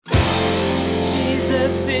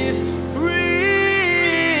Jesus is real.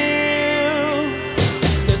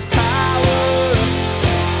 There's power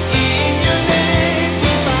in your name.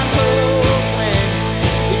 We find hope when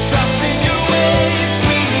we trust in your ways.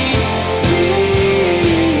 We need real.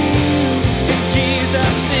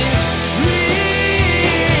 Jesus is real.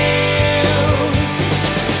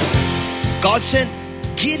 God sent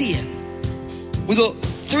Gideon with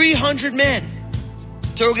 300 men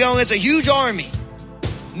to go against a huge army.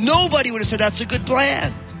 Nobody would have said that's a good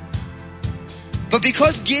plan. But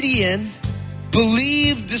because Gideon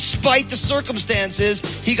believed despite the circumstances,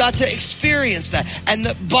 he got to experience that. And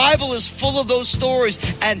the Bible is full of those stories.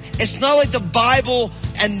 And it's not like the Bible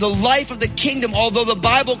and the life of the kingdom, although the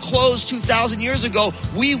Bible closed 2,000 years ago,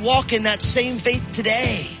 we walk in that same faith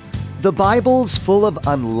today. The Bible's full of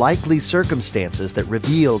unlikely circumstances that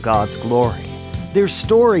reveal God's glory. There's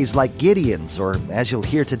stories like Gideon's, or as you'll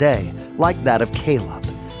hear today, like that of Caleb.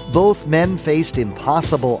 Both men faced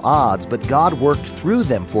impossible odds, but God worked through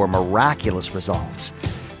them for miraculous results.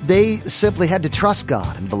 They simply had to trust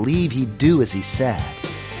God and believe He'd do as He said.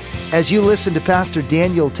 As you listen to Pastor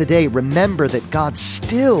Daniel today, remember that God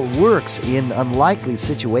still works in unlikely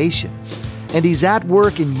situations, and He's at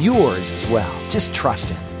work in yours as well. Just trust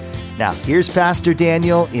Him. Now, here's Pastor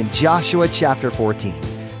Daniel in Joshua chapter 14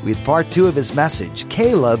 with part 2 of his message,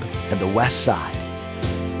 Caleb and the West Side.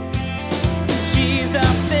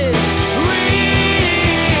 Jesus is real.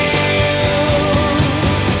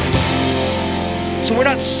 So we're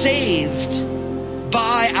not saved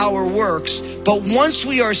by our works, but once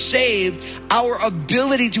we are saved, our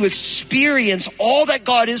ability to experience all that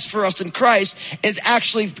God is for us in Christ is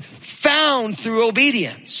actually found through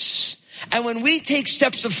obedience. And when we take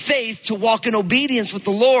steps of faith to walk in obedience with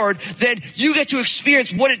the Lord, then you get to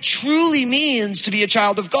experience what it truly means to be a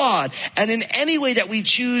child of God. And in any way that we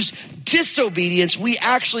choose disobedience, we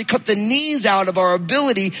actually cut the knees out of our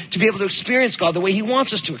ability to be able to experience God the way He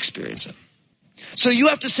wants us to experience Him. So you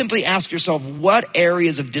have to simply ask yourself, what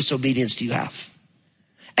areas of disobedience do you have?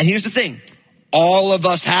 And here's the thing, all of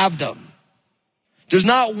us have them. There's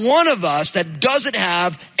not one of us that doesn't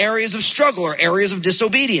have areas of struggle or areas of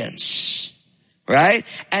disobedience, right?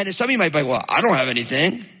 And some of you might be like, well, I don't have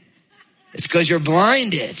anything. It's because you're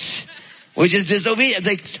blinded, which is disobedience.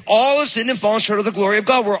 Like, all have sinned and fallen short of the glory of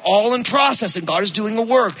God. We're all in process, and God is doing a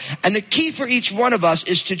work. And the key for each one of us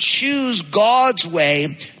is to choose God's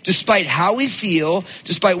way despite how we feel,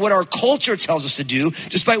 despite what our culture tells us to do,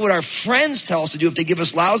 despite what our friends tell us to do if they give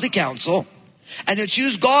us lousy counsel. And to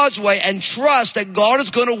choose God's way and trust that God is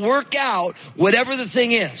going to work out whatever the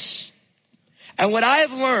thing is. And what I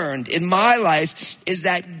have learned in my life is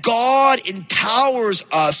that God empowers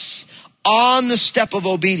us on the step of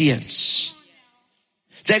obedience.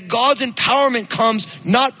 That God's empowerment comes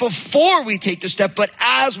not before we take the step, but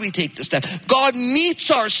as we take the step. God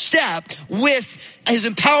meets our step with His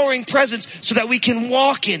empowering presence so that we can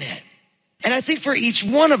walk in it. And I think for each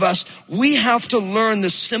one of us, we have to learn the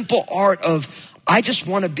simple art of, I just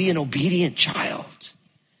want to be an obedient child.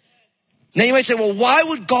 Now you might say, well, why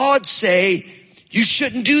would God say you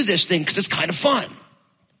shouldn't do this thing? Because it's kind of fun.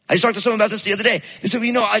 I just talked to someone about this the other day. They said, well,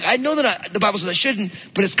 you know, I know that the Bible says I shouldn't,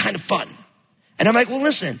 but it's kind of fun. And I'm like, well,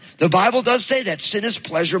 listen, the Bible does say that sin is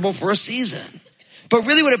pleasurable for a season. But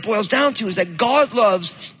really what it boils down to is that God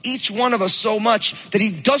loves each one of us so much that He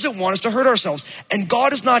doesn't want us to hurt ourselves. And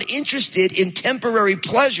God is not interested in temporary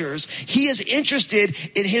pleasures. He is interested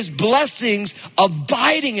in His blessings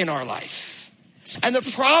abiding in our life. And the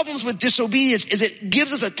problems with disobedience is it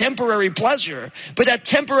gives us a temporary pleasure, but that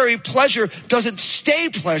temporary pleasure doesn't stay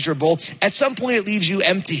pleasurable. At some point it leaves you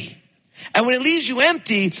empty. And when it leaves you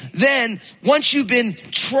empty, then once you've been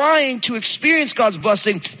trying to experience God's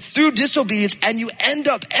blessing through disobedience and you end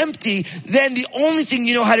up empty, then the only thing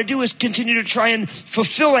you know how to do is continue to try and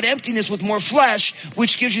fulfill that emptiness with more flesh,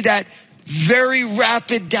 which gives you that very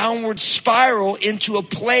rapid downward spiral into a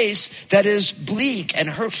place that is bleak and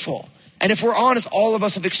hurtful. And if we're honest, all of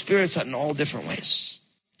us have experienced that in all different ways.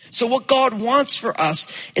 So what God wants for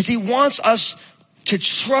us is He wants us to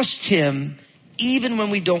trust Him even when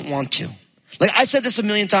we don't want to. Like I said this a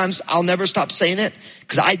million times, I'll never stop saying it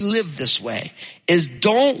because I live this way, is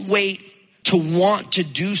don't wait to want to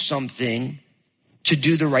do something to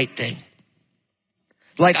do the right thing.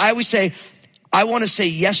 Like I always say, I want to say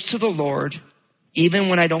yes to the Lord even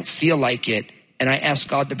when I don't feel like it, and I ask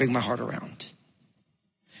God to bring my heart around.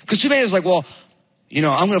 Because too many is like, well, you know,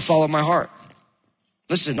 I'm going to follow my heart.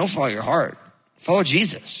 Listen, don't follow your heart. Follow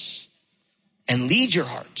Jesus and lead your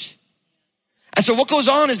heart. And so what goes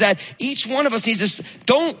on is that each one of us needs this.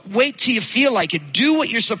 Don't wait till you feel like it. Do what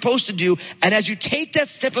you're supposed to do. And as you take that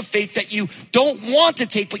step of faith that you don't want to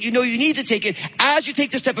take, but you know you need to take it, as you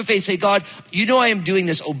take the step of faith, say, God, you know I am doing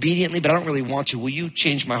this obediently, but I don't really want to. Will you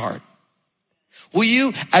change my heart? Will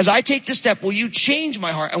you, as I take this step, will you change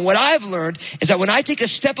my heart? And what I've learned is that when I take a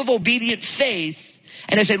step of obedient faith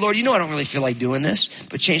and I say, Lord, you know I don't really feel like doing this,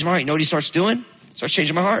 but change my heart. You know what he starts doing? Starts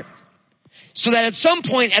changing my heart. So that at some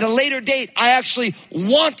point, at a later date, I actually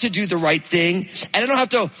want to do the right thing and I don't have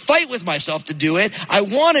to fight with myself to do it. I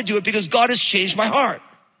want to do it because God has changed my heart.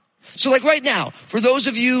 So like right now, for those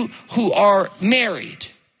of you who are married,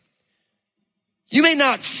 you may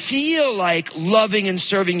not feel like loving and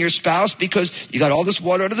serving your spouse because you got all this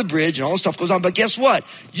water under the bridge and all this stuff goes on. But guess what?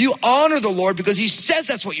 You honor the Lord because he says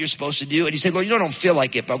that's what you're supposed to do. And you say, Lord, you know, I don't feel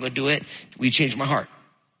like it, but I'm going to do it. Will you change my heart?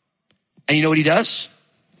 And you know what he does?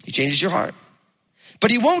 He changes your heart. But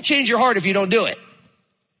he won't change your heart if you don't do it.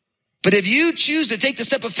 But if you choose to take the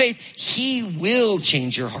step of faith, he will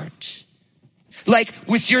change your heart. Like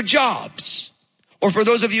with your jobs. Or for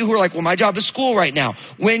those of you who are like, well, my job is school right now.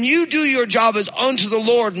 When you do your job as unto the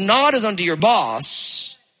Lord, not as unto your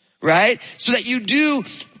boss, right? So that you do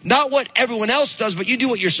not what everyone else does, but you do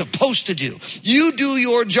what you're supposed to do. You do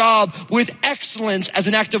your job with excellence as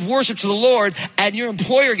an act of worship to the Lord, and your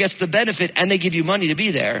employer gets the benefit and they give you money to be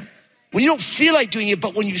there. When you don't feel like doing it,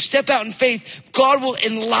 but when you step out in faith, God will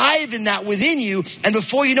enliven that within you. And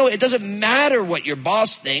before you know it, it doesn't matter what your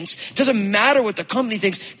boss thinks. It doesn't matter what the company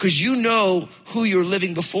thinks because you know who you're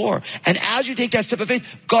living before. And as you take that step of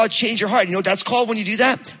faith, God changed your heart. You know what that's called when you do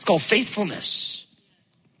that? It's called faithfulness.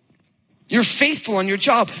 You're faithful on your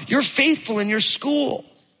job. You're faithful in your school.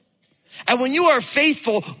 And when you are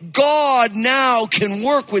faithful, God now can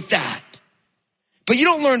work with that. But you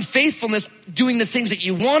don't learn faithfulness doing the things that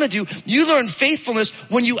you want to do. You learn faithfulness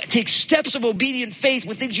when you take steps of obedient faith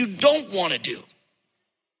with things you don't want to do.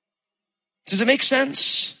 Does it make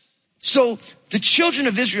sense? So the children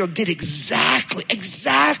of Israel did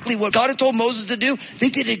exactly what God had told Moses to do. They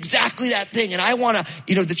did exactly that thing. And I want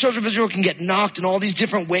to, the children of Israel can get knocked in all these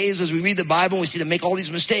different ways as we read the Bible and we see them make all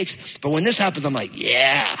these mistakes. But when this happens, I'm like,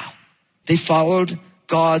 yeah, they followed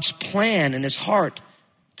God's plan and his heart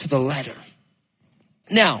to the letter.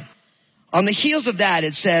 Now, on the heels of that,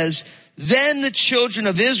 it says, then the children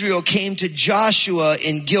of Israel came to Joshua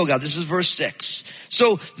in Gilgal. This is verse 6.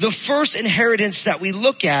 So the first inheritance that we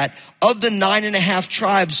look at of the 9.5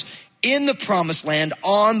 tribes in the promised land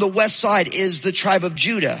on the west side is the tribe of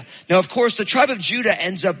Judah. Now, of course, the tribe of Judah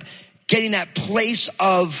ends up getting that place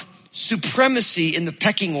of supremacy in the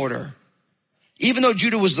pecking order. Even though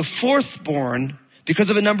Judah was the fourth born, because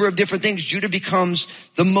of a number of different things, Judah becomes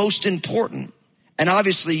the most important. And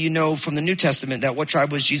obviously, you know from the New Testament that what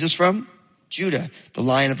tribe was Jesus from? Judah, the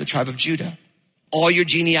Lion of the tribe of Judah. All your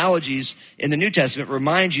genealogies in the New Testament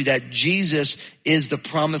remind you that Jesus is the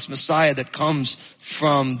promised Messiah that comes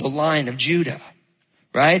from the line of Judah,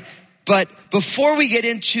 right? But before we get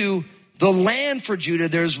into the land for Judah,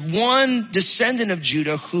 there's one descendant of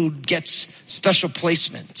Judah who gets special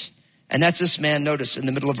placement. And that's this man, notice, in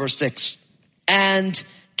the middle of verse 6. And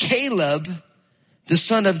Caleb, the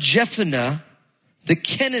son of Jephunneh, the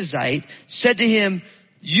Kenizzite, said to him,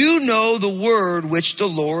 you know the word which the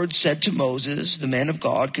Lord said to Moses, the man of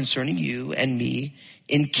God, concerning you and me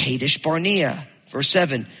in Kadesh Barnea. Verse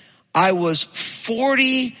 7, I was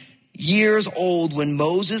 40 years old when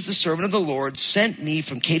Moses, the servant of the Lord, sent me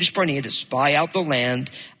from Kadesh Barnea to spy out the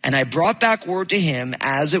land, and I brought back word to him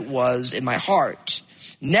as it was in my heart.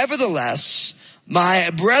 Nevertheless,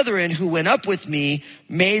 my brethren who went up with me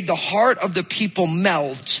made the heart of the people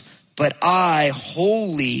melt, but I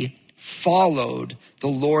wholly followed the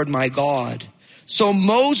Lord my God. So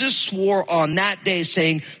Moses swore on that day,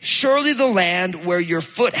 saying, surely the land where your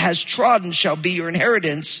foot has trodden shall be your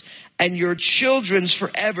inheritance and your children's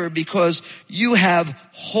forever, because you have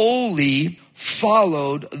wholly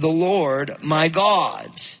followed the Lord my God.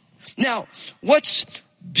 Now, what's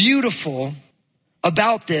beautiful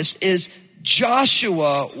about this is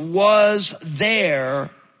Joshua was there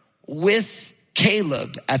with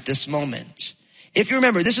Caleb at this moment. If you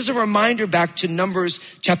remember, this is a reminder back to Numbers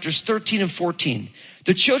chapters 13 and 14.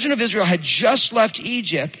 The children of Israel had just left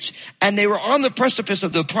Egypt and they were on the precipice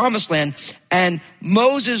of the promised land, and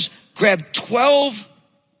Moses grabbed 12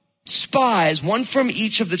 spies, one from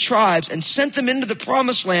each of the tribes, and sent them into the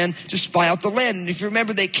promised land to spy out the land. And if you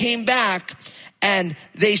remember, they came back and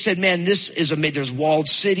they said, man, this is amazing. There's walled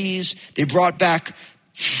cities. They brought back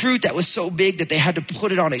fruit that was so big that they had to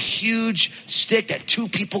put it on a huge stick that 2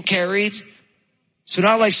 people carried. So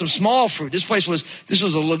not like some small fruit. This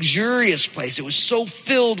was a luxurious place. It was so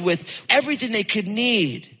filled with everything they could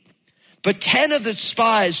need. But 10 of the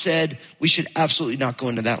spies said, we should absolutely not go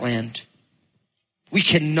into that land. We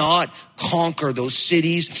cannot conquer those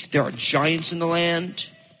cities. There are giants in the land.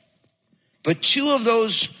 But 2 of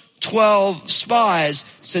those 12 spies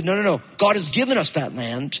said, no. God has given us that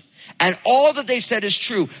land. And all that they said is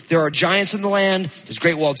true. There are giants in the land. There's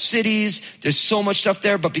great walled cities. There's so much stuff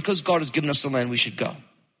there. But because God has given us the land, we should go.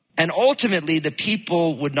 And ultimately, the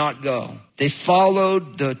people would not go. They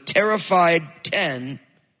followed the terrified 10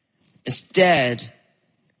 instead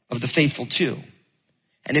of the faithful 2.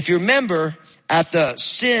 And if you remember, at the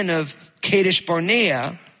sin of Kadesh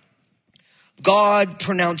Barnea, God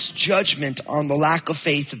pronounced judgment on the lack of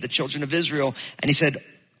faith of the children of Israel. And he said,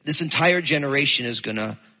 this entire generation is going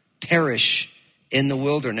to perish in the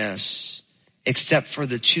wilderness, except for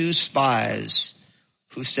the 2 spies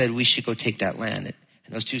who said we should go take that land.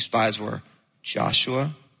 And those 2 spies were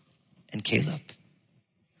Joshua and Caleb.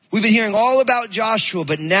 We've been hearing all about Joshua,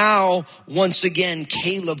 but now, once again,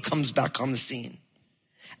 Caleb comes back on the scene.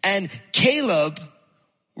 And Caleb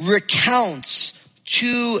recounts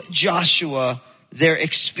to Joshua their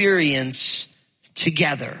experience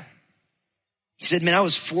together. He said, man, I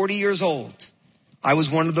was 40 years old. I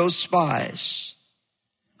was one of those spies.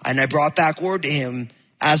 And I brought back word to him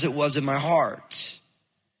as it was in my heart.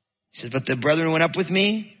 He said, but the brethren went up with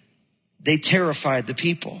me. They terrified the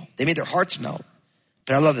people. They made their hearts melt.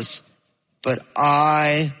 But I love this. But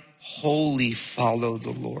I wholly follow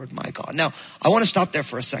the Lord my God. Now, I want to stop there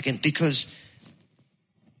for a second because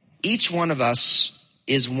each one of us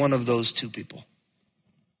is one of those 2 people.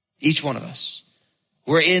 Each one of us.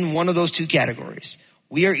 We're in one of those 2 categories.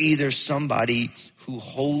 We are either somebody who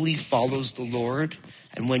wholly follows the Lord,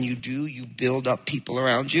 and when you do, you build up people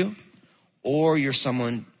around you, or you're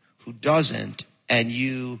someone who doesn't, and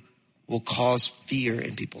you will cause fear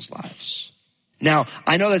in people's lives. Now,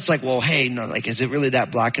 I know that's like, well, hey, no, like, is it really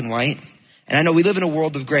that black and white? And I know we live in a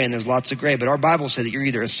world of gray, and there's lots of gray, but our Bible said that you're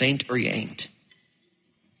either a saint or you ain't.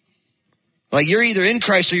 Like, you're either in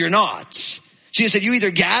Christ or you're not. Jesus said, you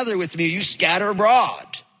either gather with me or you scatter abroad.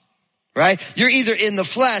 Right? You're either in the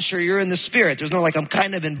flesh or you're in the spirit. There's no like, I'm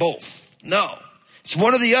kind of in both. No. It's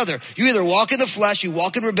one or the other. You either walk in the flesh, you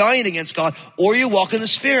walk in rebellion against God, or you walk in the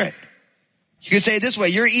spirit. You could say it this way.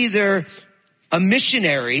 You're either a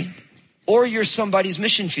missionary or you're somebody's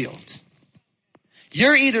mission field.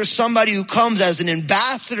 You're either somebody who comes as an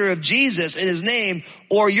ambassador of Jesus in his name,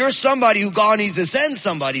 or you're somebody who God needs to send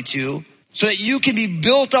somebody to so that you can be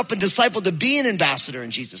built up and discipled to be an ambassador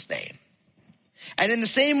in Jesus' name. And in the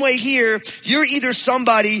same way here, you're either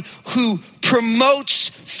somebody who promotes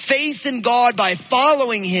faith in God by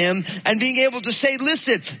following him and being able to say,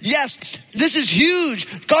 listen, yes, this is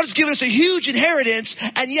huge. God has given us a huge inheritance.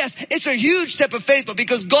 And yes, it's a huge step of faith, but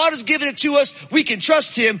because God has given it to us, we can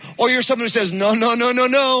trust him. Or you're someone who says,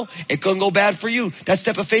 no. It can go bad for you. That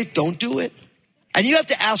step of faith, don't do it. And you have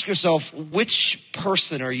to ask yourself, which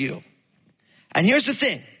person are you? And here's the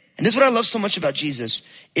thing. And this is what I love so much about Jesus.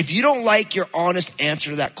 If you don't like your honest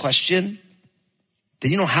answer to that question,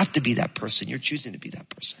 then you don't have to be that person. You're choosing to be that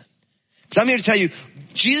person. Because I'm here to tell you,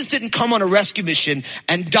 Jesus didn't come on a rescue mission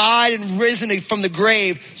and died and risen from the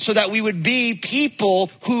grave so that we would be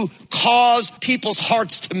people who cause people's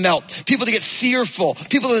hearts to melt, people to get fearful,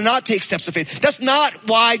 people to not take steps of faith. That's not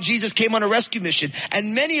why Jesus came on a rescue mission.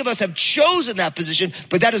 And many of us have chosen that position,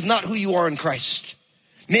 but that is not who you are in Christ.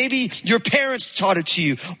 Maybe your parents taught it to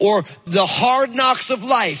you, or the hard knocks of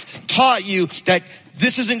life taught you that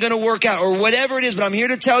this isn't going to work out, or whatever it is. But I'm here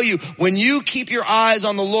to tell you, when you keep your eyes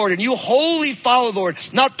on the Lord and you wholly follow the Lord,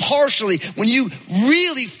 not partially, when you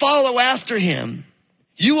really follow after him,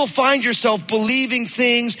 you will find yourself believing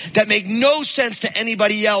things that make no sense to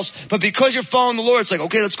anybody else. But because you're following the Lord, it's like,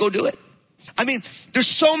 okay, let's go do it. I mean, there's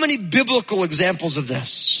so many biblical examples of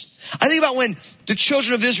this. I think about when the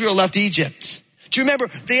children of Israel left Egypt. Do you remember?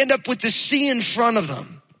 They end up with the sea in front of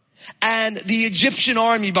them and the Egyptian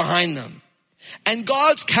army behind them. And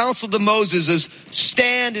God's counsel to Moses is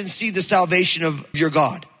stand and see the salvation of your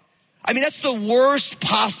God. I mean, that's the worst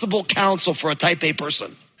possible counsel for a type A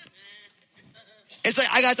person. It's like,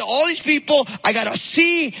 I got all these people, I got a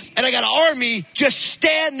sea, and I got an army. Just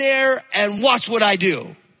stand there and watch what I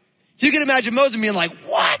do. You can imagine Moses being like,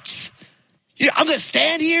 what? I'm going to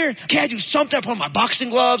stand here? Can I do something? I put on my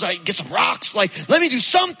boxing gloves. I get some rocks. Like, let me do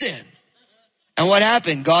something. And what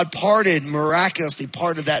happened? God miraculously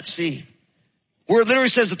parted that sea. Where it literally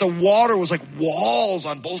says that the water was like walls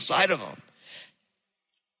on both sides of them.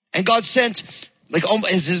 And God sent like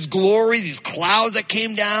his glory, these clouds that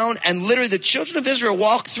came down, and literally the children of Israel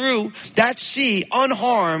walked through that sea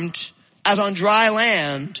unharmed as on dry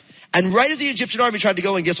land. And right as the Egyptian army tried to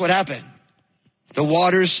go in, guess what happened? The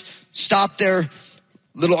waters stopped their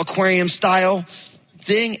little aquarium style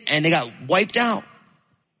thing and they got wiped out.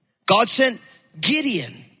 God sent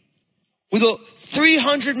Gideon with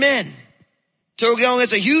 300 men to go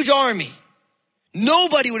against a huge army.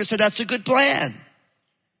 Nobody would have said that's a good plan.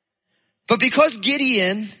 But because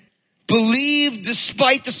Gideon believed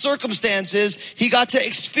despite the circumstances, he got to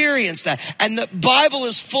experience that. And the Bible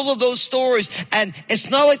is full of those stories. And it's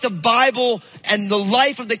not like the Bible and the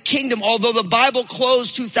life of the kingdom, although the Bible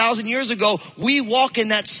closed 2,000 years ago, we walk in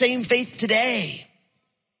that same faith today.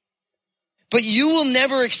 But you will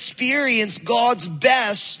never experience God's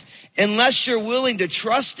best unless you're willing to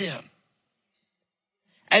trust him.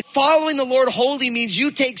 And following the Lord wholly means you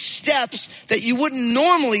take steps that you wouldn't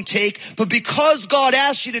normally take, but because God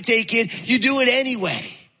asked you to take it, you do it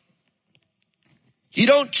anyway. You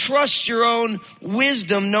don't trust your own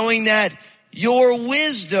wisdom, knowing that your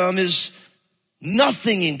wisdom is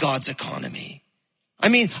nothing in God's economy. I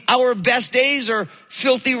mean, our best days are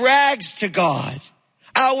filthy rags to God.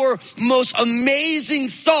 Our most amazing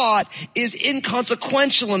thought is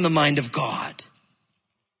inconsequential in the mind of God.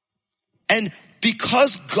 And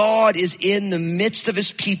because God is in the midst of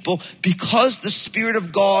his people, because the Spirit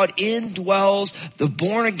of God indwells the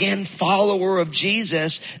born again follower of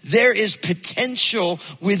Jesus, there is potential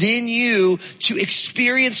within you to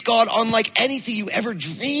experience God unlike anything you ever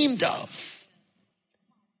dreamed of.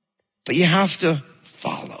 But you have to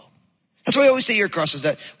follow. That's why I always say here at Cross is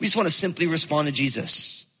that we just want to simply respond to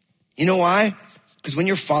Jesus. You know why? Because when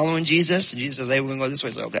you're following Jesus and Jesus says, hey, we're going to go this way,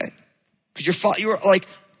 it's like, okay. Because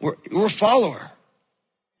we're a follower.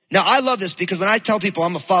 Now, I love this because when I tell people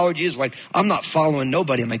I'm a follower of Jesus, like, I'm not following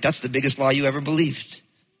nobody. I'm like, that's the biggest lie you ever believed.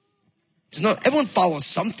 Everyone follows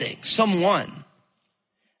something, someone.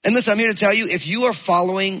 And listen, I'm here to tell you, if you are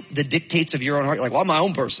following the dictates of your own heart, you're like, well, I'm my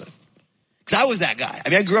own person. Because I was that guy. I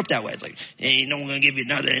mean, I grew up that way. It's like, hey, no one going to give you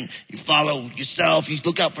nothing. You follow yourself. You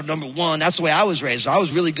look out for number one. That's the way I was raised. So I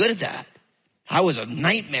was really good at that. I was a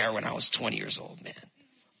nightmare when I was 20 years old, man.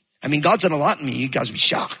 I mean, God's done a lot in me. You guys would be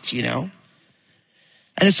shocked, you know?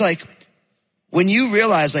 And it's like, when you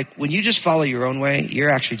realize, like, when you just follow your own way, you're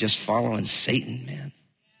actually just following Satan, man.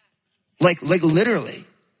 Like literally.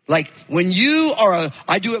 Like, when you are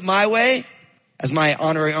I do it my way, as my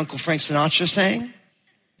honorary Uncle Frank Sinatra saying,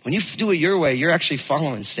 when you do it your way, you're actually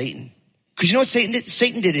following Satan. Because you know what Satan did?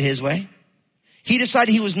 Satan did it his way. He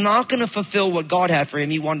decided he was not going to fulfill what God had for him.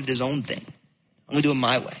 He wanted his own thing. I'm going to do it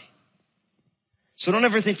my way. So don't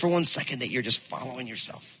ever think for 1 second that you're just following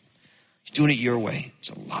yourself. You're doing it your way. It's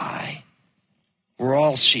a lie. We're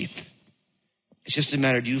all sheep. It's just a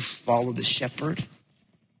matter, do you follow the shepherd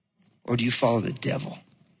or do you follow the devil?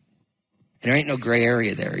 And there ain't no gray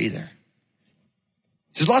area there either.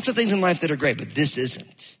 There's lots of things in life that are great, but this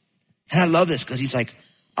isn't. And I love this because he's like,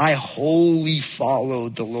 I wholly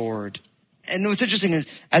followed the Lord. And what's interesting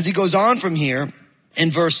is as he goes on from here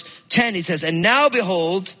in verse 10, he says, and now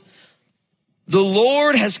behold, the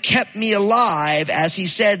Lord has kept me alive, as he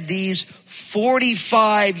said, these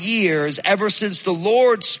 45 years, ever since the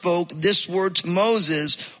Lord spoke this word to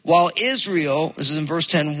Moses, while Israel, this is in verse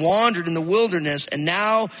 10, wandered in the wilderness. And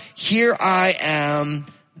now here I am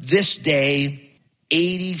this day,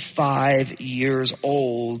 85 years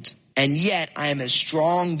old. And yet I am as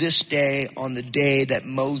strong this day on the day that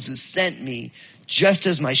Moses sent me. Just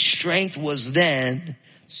as my strength was then,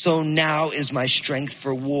 so now is my strength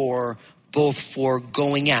for war, both for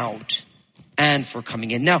going out and for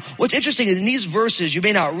coming in. Now, what's interesting is in these verses, you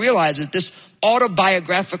may not realize that this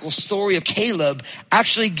autobiographical story of Caleb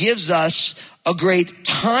actually gives us a great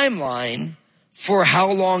timeline for how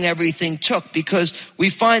long everything took, because we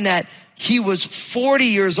find that he was 40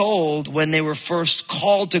 years old when they were first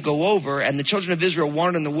called to go over, and the children of Israel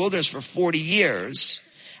wandered in the wilderness for 40 years.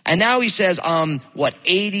 And now he says,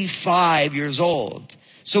 85 years old.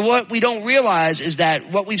 So what we don't realize is that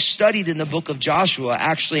what we've studied in the book of Joshua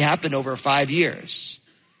actually happened over 5 years.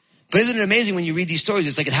 But isn't it amazing when you read these stories,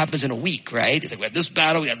 it's like it happens in a week, right? It's like we have this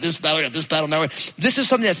battle, we got this battle, we got this battle. Now this is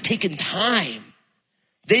something that's taken time.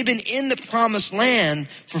 They've been in the promised land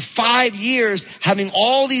for 5 years, having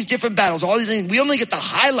all these different battles, all these things. We only get the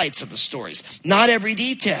highlights of the stories, not every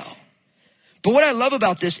detail. But what I love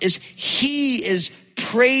about this is he is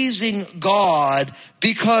praising God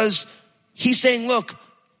because he's saying, look,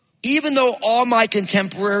 even though all my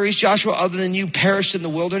contemporaries, Joshua, other than you, perished in the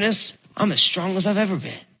wilderness, I'm as strong as I've ever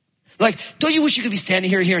been. Like, don't you wish you could be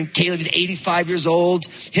standing here hearing Caleb, he's 85 years old.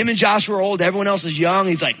 Him and Joshua are old, everyone else is young.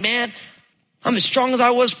 He's like, man, I'm as strong as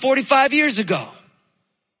I was 45 years ago.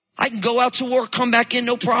 I can go out to work, come back in,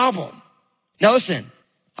 no problem. Now listen,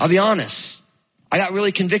 I'll be honest. I got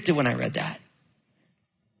really convicted when I read that.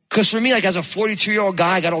 Because for me, like as a 42-year-old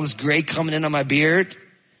guy, I got all this gray coming in on my beard.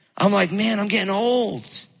 I'm like, man, I'm getting old.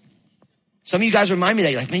 Some of you guys remind me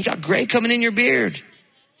that. You're like, man, you got gray coming in your beard.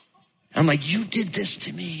 I'm like, you did this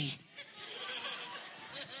to me.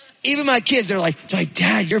 Even my kids, they're like,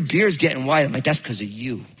 Dad, your beard's getting white. I'm like, that's because of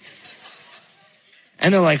you.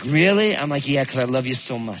 And they're like, really? I'm like, yeah, because I love you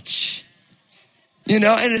so much. You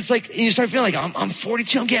know, and it's like, you start feeling like, I'm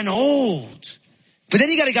 42, I'm getting old. But then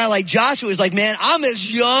you got a guy like Joshua who's like, man, I'm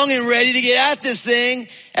as young and ready to get at this thing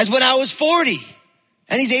as when I was 40.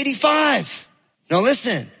 And he's 85. Now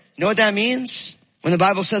listen, you know what that means? When the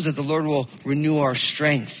Bible says that the Lord will renew our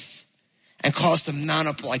strength and cause us to mount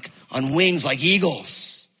up like on wings like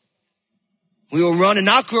eagles. We will run and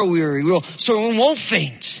not grow weary. We won't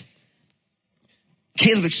faint.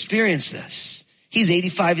 Caleb experienced this. He's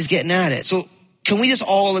 85, he's getting at it. So can we just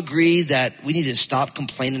all agree that we need to stop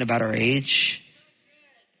complaining about our age?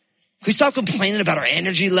 Can we stop complaining about our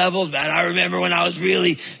energy levels? Man, I remember when I was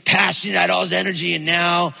really passionate, I had all this energy, and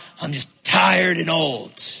now I'm just tired and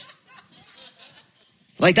old.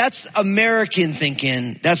 Like that's American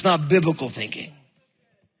thinking. That's not biblical thinking.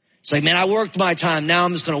 It's like, man, I worked my time. Now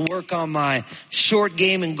I'm just going to work on my short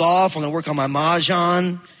game in golf. I'm going to work on my mahjong,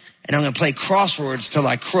 and I'm going to play crosswords till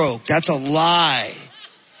I croak. That's a lie.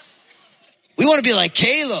 We want to be like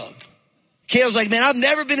Caleb. Caleb's like, man, I've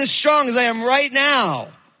never been as strong as I am right now.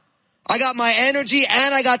 I got my energy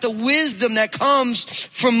and I got the wisdom that comes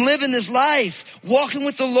from living this life, walking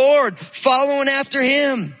with the Lord, following after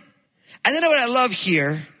him. And then what I love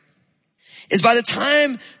here is by the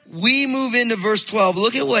time we move into verse 12,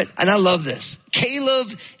 look at what, and I love this.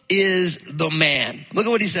 Caleb is the man. Look at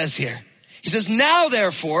what he says here. He says, now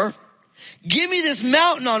therefore, give me this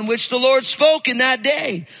mountain on which the Lord spoke in that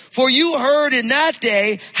day. For you heard in that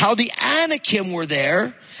day how the Anakim were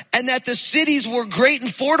there, and that the cities were great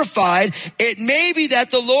and fortified. It may be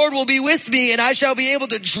that the Lord will be with me, and I shall be able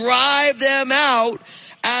to drive them out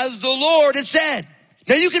as the Lord has said.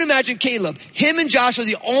 Now you can imagine Caleb, him and Joshua,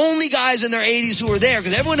 the only guys in their 80s who were there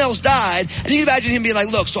because everyone else died. And you can imagine him being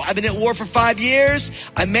like, look, so I've been at war for 5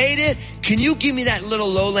 years. I made it. Can you give me that little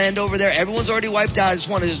lowland over there? Everyone's already wiped out. I just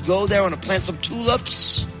want to just go there. I want to plant some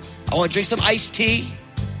tulips. I want to drink some iced tea,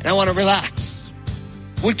 and I want to relax.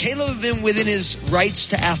 Would Caleb have been within his rights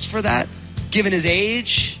to ask for that, given his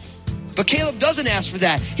age? But Caleb doesn't ask for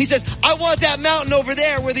that. He says, I want that mountain over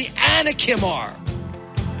there where the Anakim are.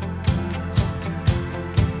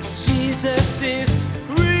 Jesus is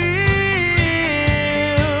real.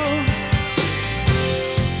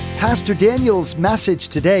 Pastor Daniel's message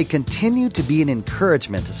today continued to be an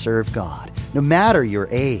encouragement to serve God, no matter your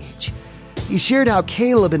age. He shared how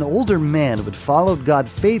Caleb, an older man who had followed God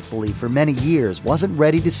faithfully for many years, wasn't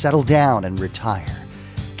ready to settle down and retire.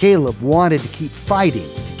 Caleb wanted to keep fighting,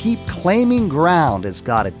 to keep claiming ground as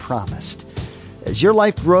God had promised. As your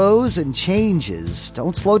life grows and changes,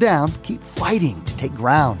 don't slow down. Keep fighting to take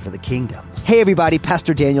ground for the kingdom. Hey everybody,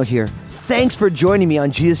 Pastor Daniel here. Thanks for joining me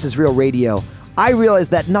on Jesus is Real Radio. I realize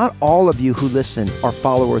that not all of you who listen are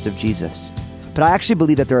followers of Jesus. But I actually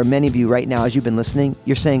believe that there are many of you right now, as you've been listening,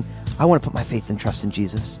 you're saying, I want to put my faith and trust in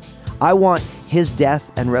Jesus. I want his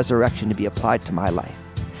death and resurrection to be applied to my life.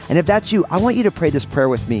 And if that's you, I want you to pray this prayer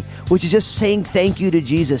with me, which is just saying thank you to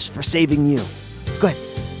Jesus for saving you. Let's go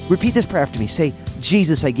ahead. Repeat this prayer after me. Say,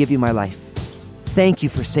 Jesus, I give you my life. Thank you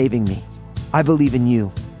for saving me. I believe in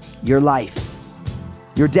you, your life,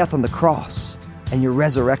 your death on the cross, and your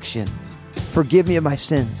resurrection. Forgive me of my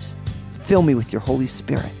sins. Fill me with your Holy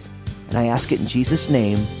Spirit. And I ask it in Jesus'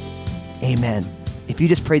 name. Amen. If you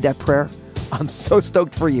just prayed that prayer, I'm so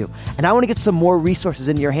stoked for you. And I want to get some more resources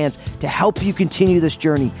into your hands to help you continue this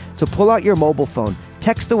journey. So pull out your mobile phone,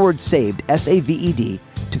 text the word SAVED, S-A-V-E-D,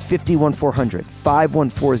 to 51400,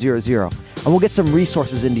 51400, and we'll get some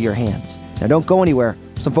resources into your hands. Now don't go anywhere.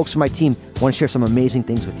 Some folks from my team want to share some amazing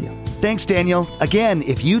things with you. Thanks, Daniel. Again,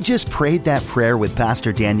 if you just prayed that prayer with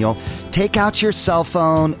Pastor Daniel, take out your cell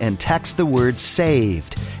phone and text the word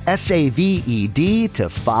SAVED, S-A-V-E-D, to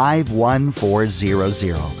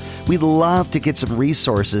 51400. We'd love to get some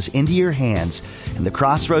resources into your hands, and the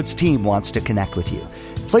Crossroads team wants to connect with you.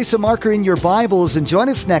 Place a marker in your Bibles and join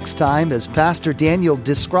us next time as Pastor Daniel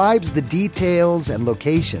describes the details and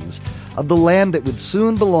locations of the land that would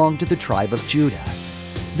soon belong to the tribe of Judah.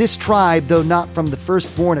 This tribe, though not from the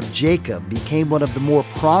firstborn of Jacob, became one of the more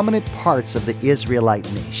prominent parts of the Israelite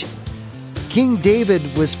nation. King David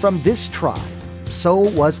was from this tribe. So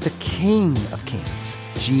was the King of Kings,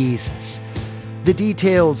 Jesus. The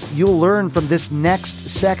details you'll learn from this next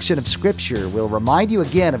section of Scripture will remind you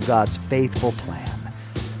again of God's faithful plan.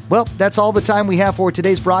 Well, that's all the time we have for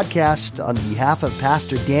today's broadcast. On behalf of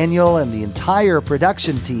Pastor Daniel and the entire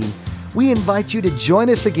production team, we invite you to join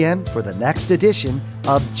us again for the next edition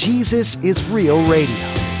of Jesus is Real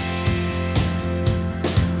Radio.